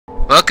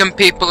Welcome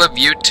people of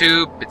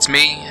YouTube, it's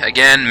me,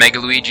 again,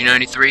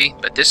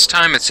 MegaLuigi93, but this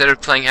time instead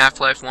of playing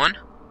Half-Life 1,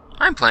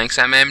 I'm playing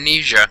some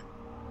Amnesia.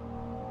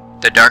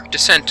 The Dark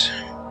Descent.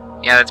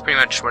 Yeah, that's pretty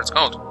much what it's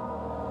called.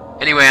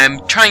 Anyway,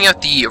 I'm trying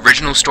out the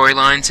original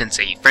storyline since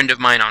a friend of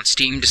mine on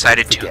Steam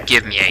decided to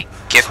give me a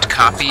gift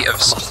copy of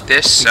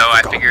this, so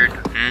I figured,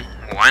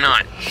 why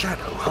not?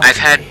 I've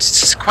had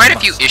quite a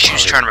few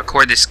issues trying to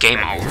record this game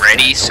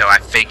already, so I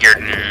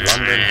figured,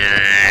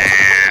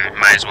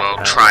 might as well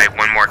try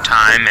one more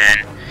time, and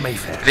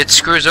if it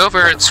screws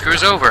over, it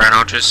screws over, and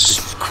I'll just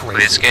play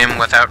this game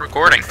without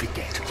recording.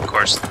 Of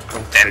course,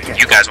 then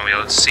you guys won't be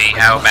able to see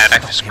how bad I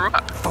screw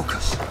up.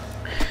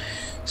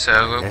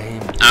 So,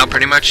 I'll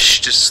pretty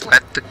much just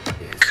let the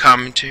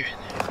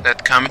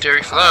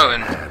commentary flow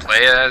and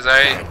play as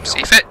I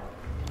see fit.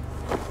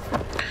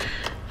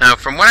 Now,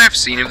 from what I've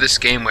seen of this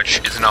game,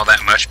 which isn't all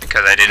that much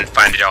because I didn't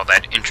find it all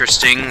that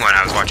interesting when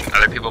I was watching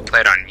other people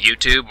play it on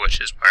YouTube,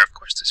 which is where, of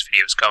course, this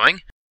video is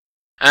going,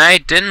 I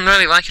didn't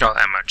really like it all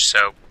that much,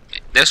 so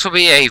this will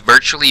be a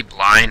virtually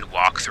blind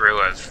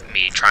walkthrough of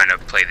me trying to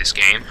play this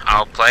game.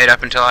 I'll play it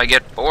up until I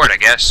get bored, I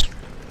guess.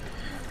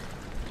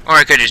 Or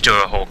I could just do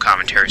a whole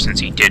commentary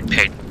since he did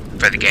pay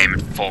for the game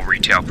at full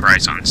retail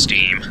price on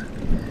Steam.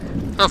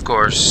 Of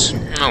course,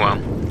 oh well,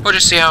 we'll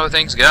just see how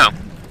things go.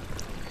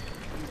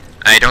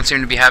 I don't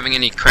seem to be having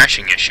any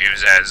crashing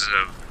issues as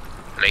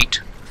of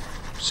late,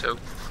 so,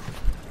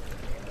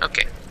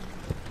 okay.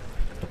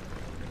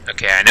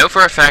 Okay, I know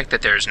for a fact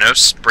that there's no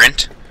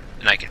sprint,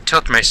 and I can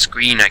tilt my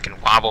screen, I can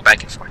wobble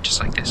back and forth just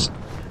like this.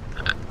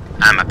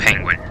 I'm a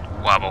penguin.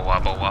 Wobble,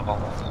 wobble, wobble,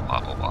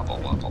 wobble, wobble,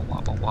 wobble, wobble,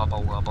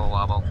 wobble, wobble, wobble,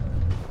 wobble.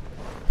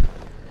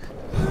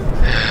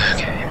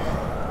 Okay.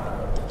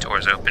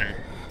 Doors open.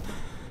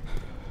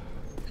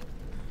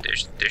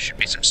 There should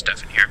be some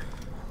stuff in here.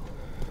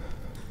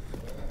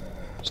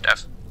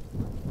 Stuff.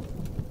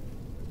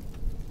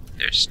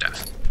 There's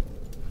stuff.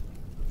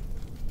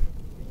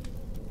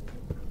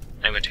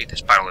 I'm gonna take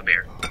this bottle of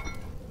beer.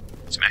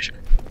 Smash it.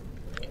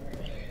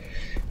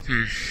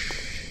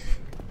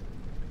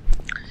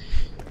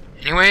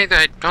 Anyway,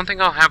 I don't think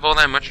I'll have all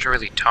that much to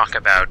really talk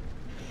about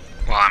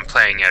while I'm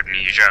playing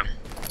Amnesia.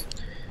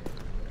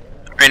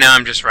 Right now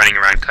I'm just running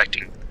around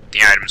collecting the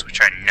items which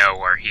I know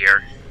are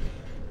here.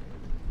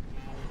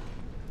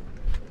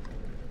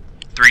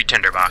 3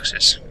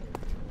 tinderboxes.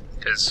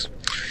 Because,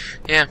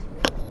 yeah.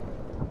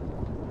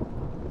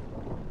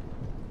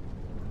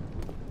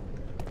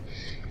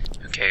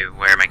 Okay,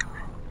 where am I going?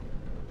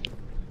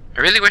 I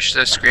really wish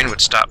the screen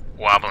would stop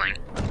wobbling.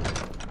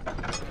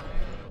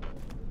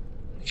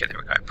 Okay, there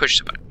we go. I pushed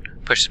the button.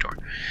 Push the door.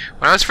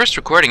 When I was first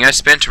recording, I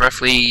spent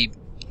roughly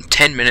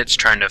 10 minutes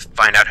trying to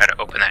find out how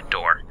to open that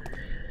door.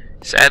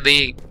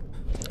 Sadly,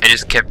 I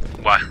just kept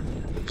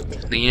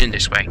leaning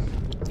this way.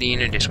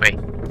 Leaning this way.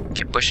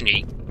 Kept pushing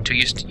E. Too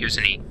used to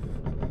using E.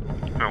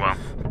 Oh well.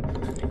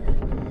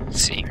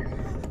 Let's see.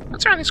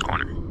 What's around this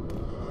corner?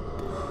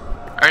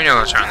 I already know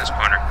what's around this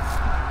corner.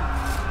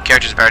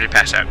 Characters have already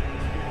passed out.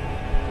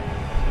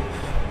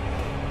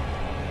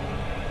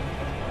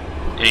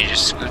 And he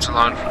just scoots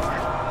along the floor.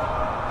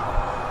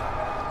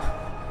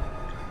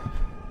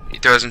 He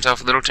throws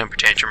himself a little temper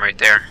tantrum right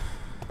there.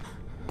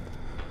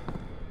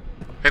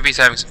 Maybe he's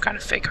having some kind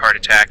of fake heart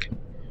attack.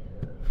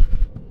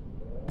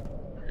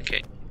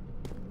 Okay.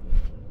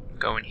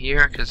 Go in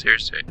here, because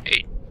there's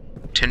a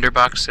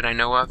tinderbox that I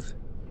know of.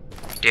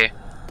 There.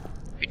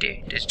 Right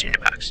there. There's a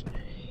tinderbox.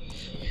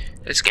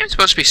 This game's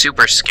supposed to be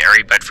super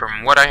scary, but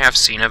from what I have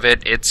seen of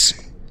it, it's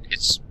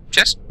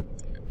just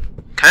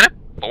kind of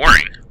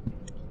boring.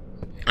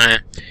 Well,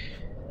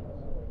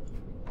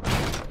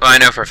 I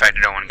know for a fact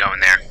I don't want to go in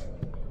there.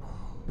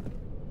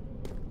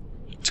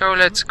 So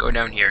let's go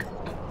down here.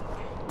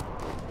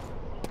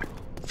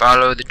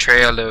 Follow the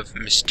trail of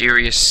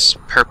mysterious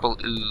purple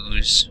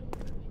ooze.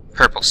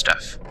 Purple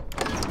stuff.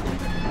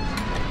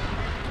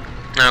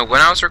 Now,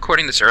 when I was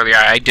recording this earlier,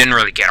 I didn't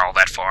really get all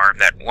that far.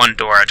 That one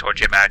door I told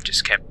you about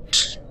just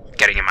kept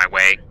getting in my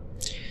way.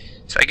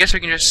 So I guess we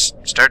can just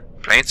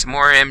start playing some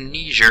more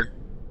Amnesia.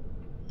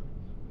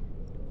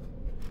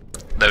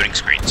 Loading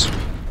screens.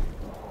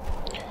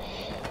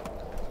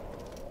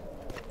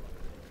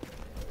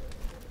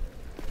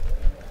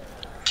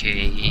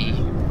 Okay.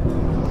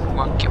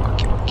 Walkie,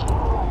 walkie, walkie.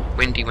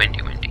 Windy,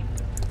 windy, windy.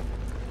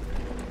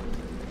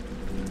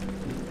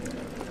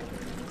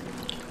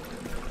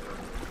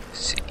 Let's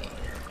see.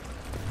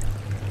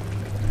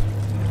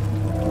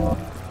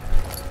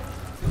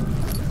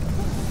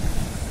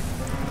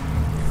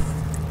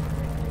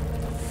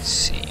 Let's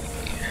see.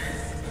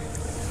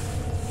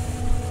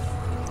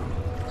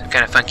 Some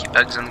kind of funky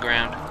bugs on the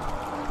ground.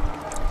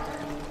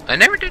 I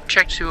never did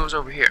check to see what was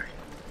over here.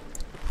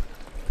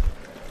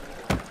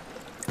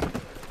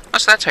 Oh,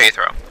 so that's how you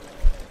throw.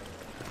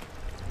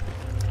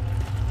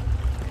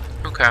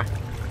 Okay.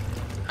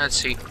 Let's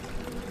see.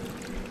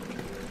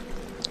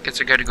 Guess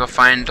I gotta go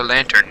find the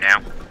lantern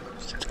now.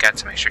 So it's got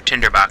some extra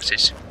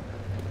tinderboxes.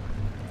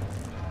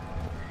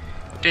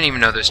 Didn't even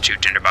know those 2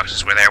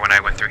 tinderboxes were there when I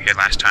went through here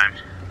last time.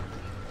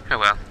 Oh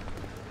well.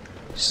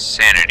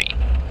 Sanity.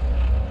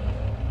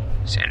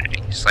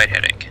 Sanity. Slight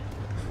headache.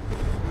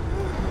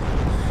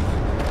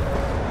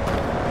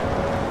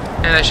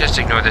 And let's just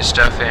ignore this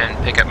stuff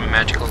and pick up my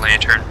magical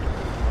lantern.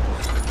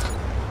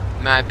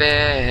 My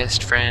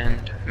best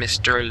friend,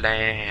 Mr.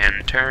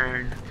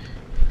 Lantern.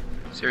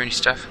 Is there any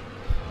stuff?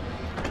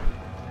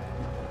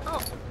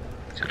 Oh,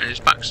 something in this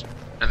box.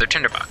 Another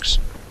tinderbox.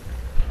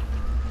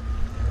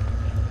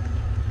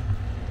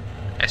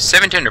 Has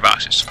 7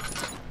 tinderboxes.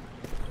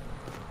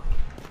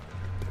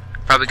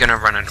 Probably gonna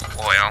run out of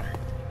oil.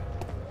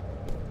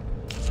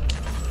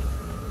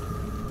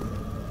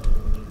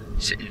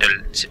 Sit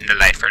in the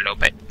light for a little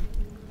bit.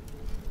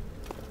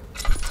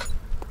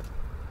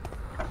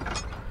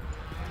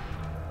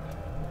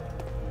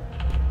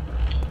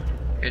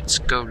 Let's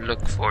go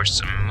look for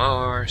some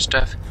more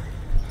stuff.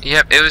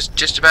 Yep, it was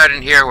just about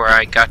in here where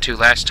I got to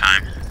last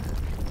time.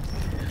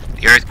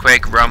 The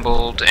earthquake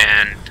rumbled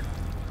and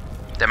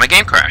then my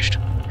game crashed.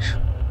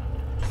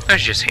 I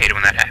just hate it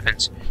when that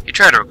happens. You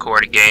try to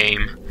record a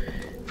game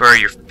for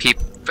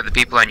the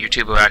people on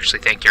YouTube who actually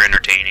think you're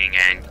entertaining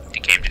and the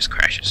game just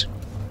crashes.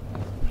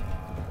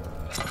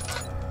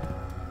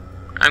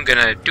 I'm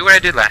gonna do what I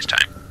did last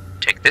time.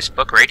 Take this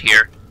book right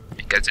here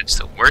because it's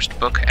the worst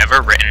book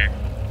ever written.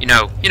 You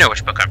know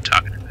which book I'm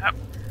talking about.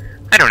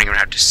 I don't even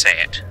have to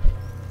say it.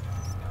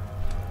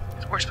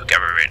 The worst book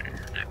ever written.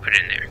 I put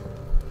it in there.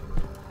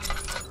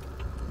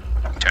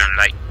 Turn on the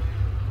light.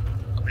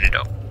 Open the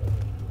door.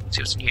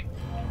 See what's in here.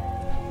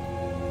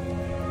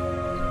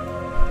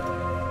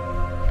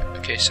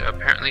 Okay, so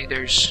apparently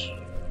there's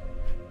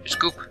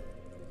goop.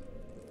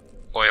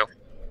 Oil.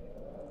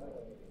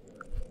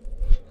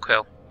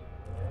 Quill.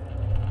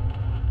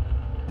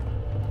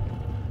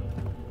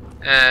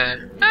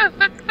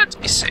 Let's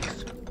be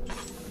safe.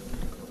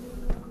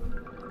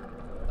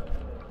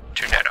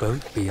 Turn that off.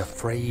 Don't be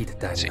afraid,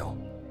 Daniel.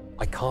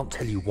 I can't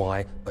tell you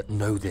why, but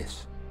know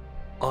this.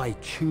 I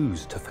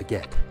choose to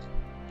forget.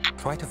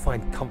 Try to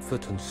find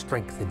comfort and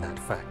strength in that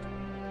fact.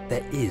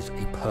 There is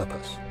a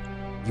purpose.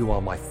 You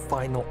are my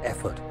final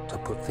effort to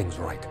put things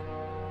right.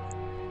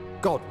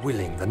 God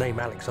willing, the name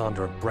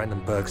Alexander of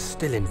Brandenburg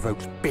still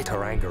invokes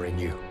bitter anger in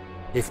you.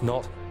 If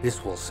not,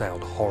 this will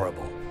sound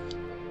horrible.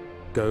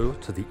 Go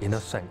to the inner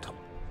sanctum,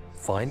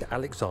 find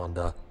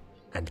Alexander,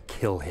 and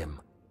kill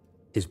him.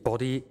 His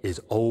body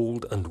is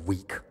old and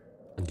weak,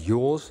 and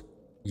yours,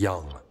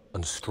 young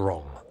and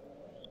strong.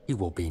 He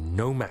will be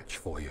no match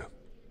for you.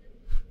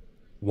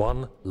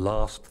 One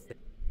last thing.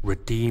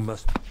 Redeem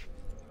us.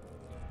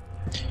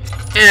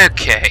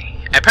 Okay,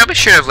 I probably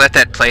should have let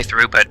that play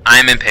through, but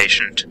I'm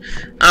impatient.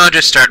 I'll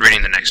just start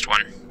reading the next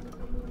one.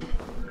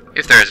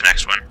 If there is a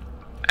next one.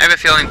 I have a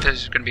feeling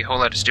there's going to be a whole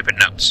lot of stupid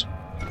notes.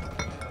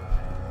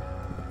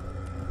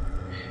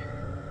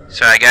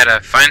 So I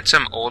gotta find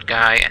some old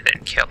guy and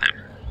then kill him.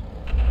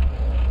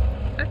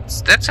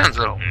 That sounds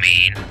a little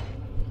mean.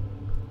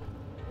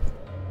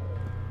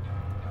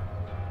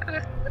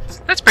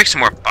 Let's break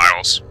some more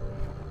bottles.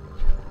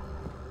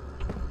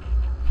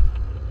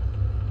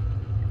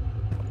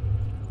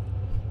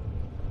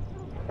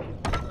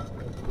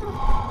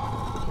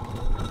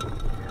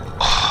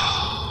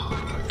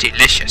 Oh,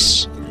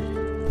 delicious.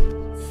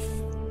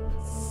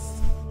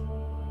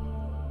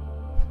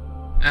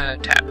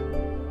 Tap.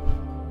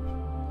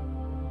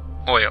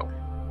 Oil.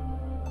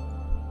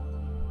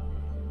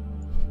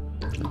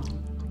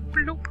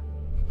 Bloop.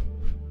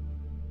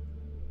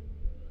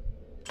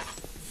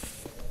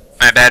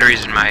 My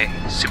batteries in my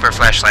super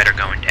flashlight are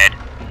going dead.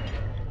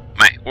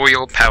 My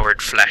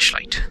oil-powered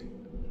flashlight.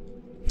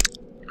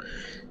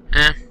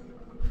 I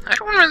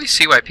don't really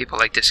see why people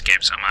like this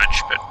game so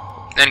much, but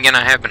then again,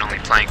 I have been only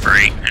playing for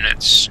 8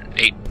 minutes,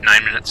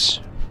 9 minutes.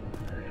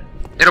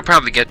 It'll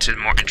probably get to the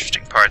more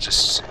interesting parts.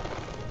 This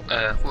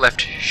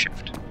left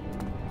shift.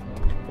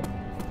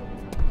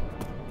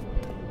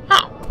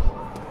 Oh.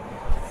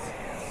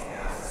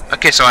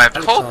 Okay, so I have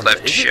to hold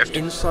left shift.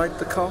 Inside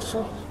the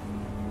castle?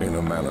 In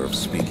a manner of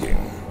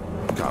speaking.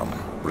 Come,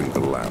 bring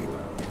the lamp.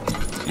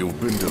 You've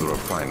been to the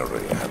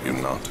refinery, have you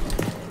not?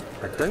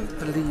 I don't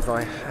believe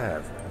I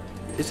have.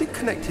 Is it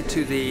connected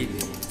to the...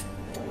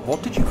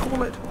 what did you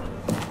call it?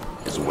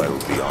 It's well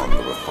beyond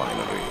the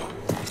refinery.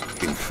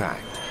 In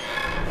fact,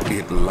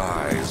 it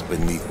lies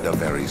beneath the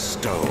very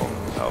stone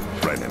of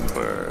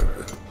Brandenburg.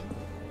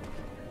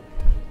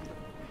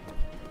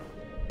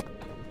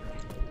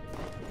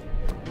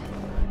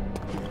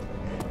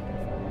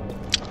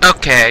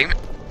 Okay,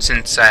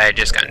 since I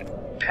just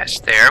got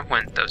past there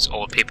when those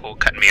old people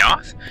cut me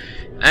off,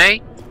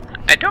 I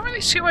don't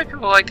really see why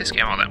people like this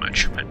game all that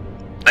much, but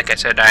like I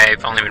said,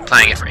 I've only been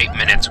playing it for 8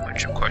 minutes,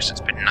 which of course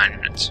it's been 9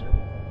 minutes.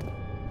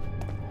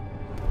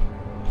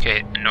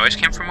 Okay, the noise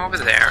came from over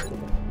there.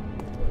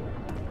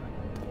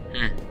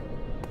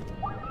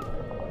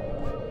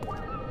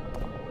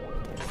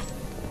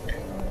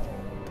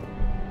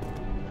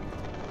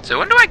 So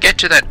when do I get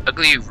to that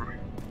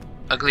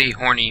ugly,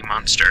 horny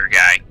monster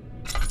guy?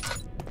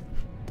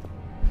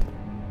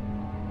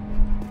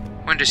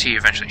 When does he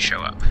eventually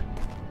show up?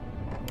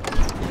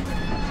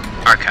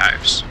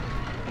 Archives.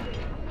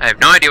 I have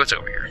no idea what's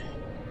over here.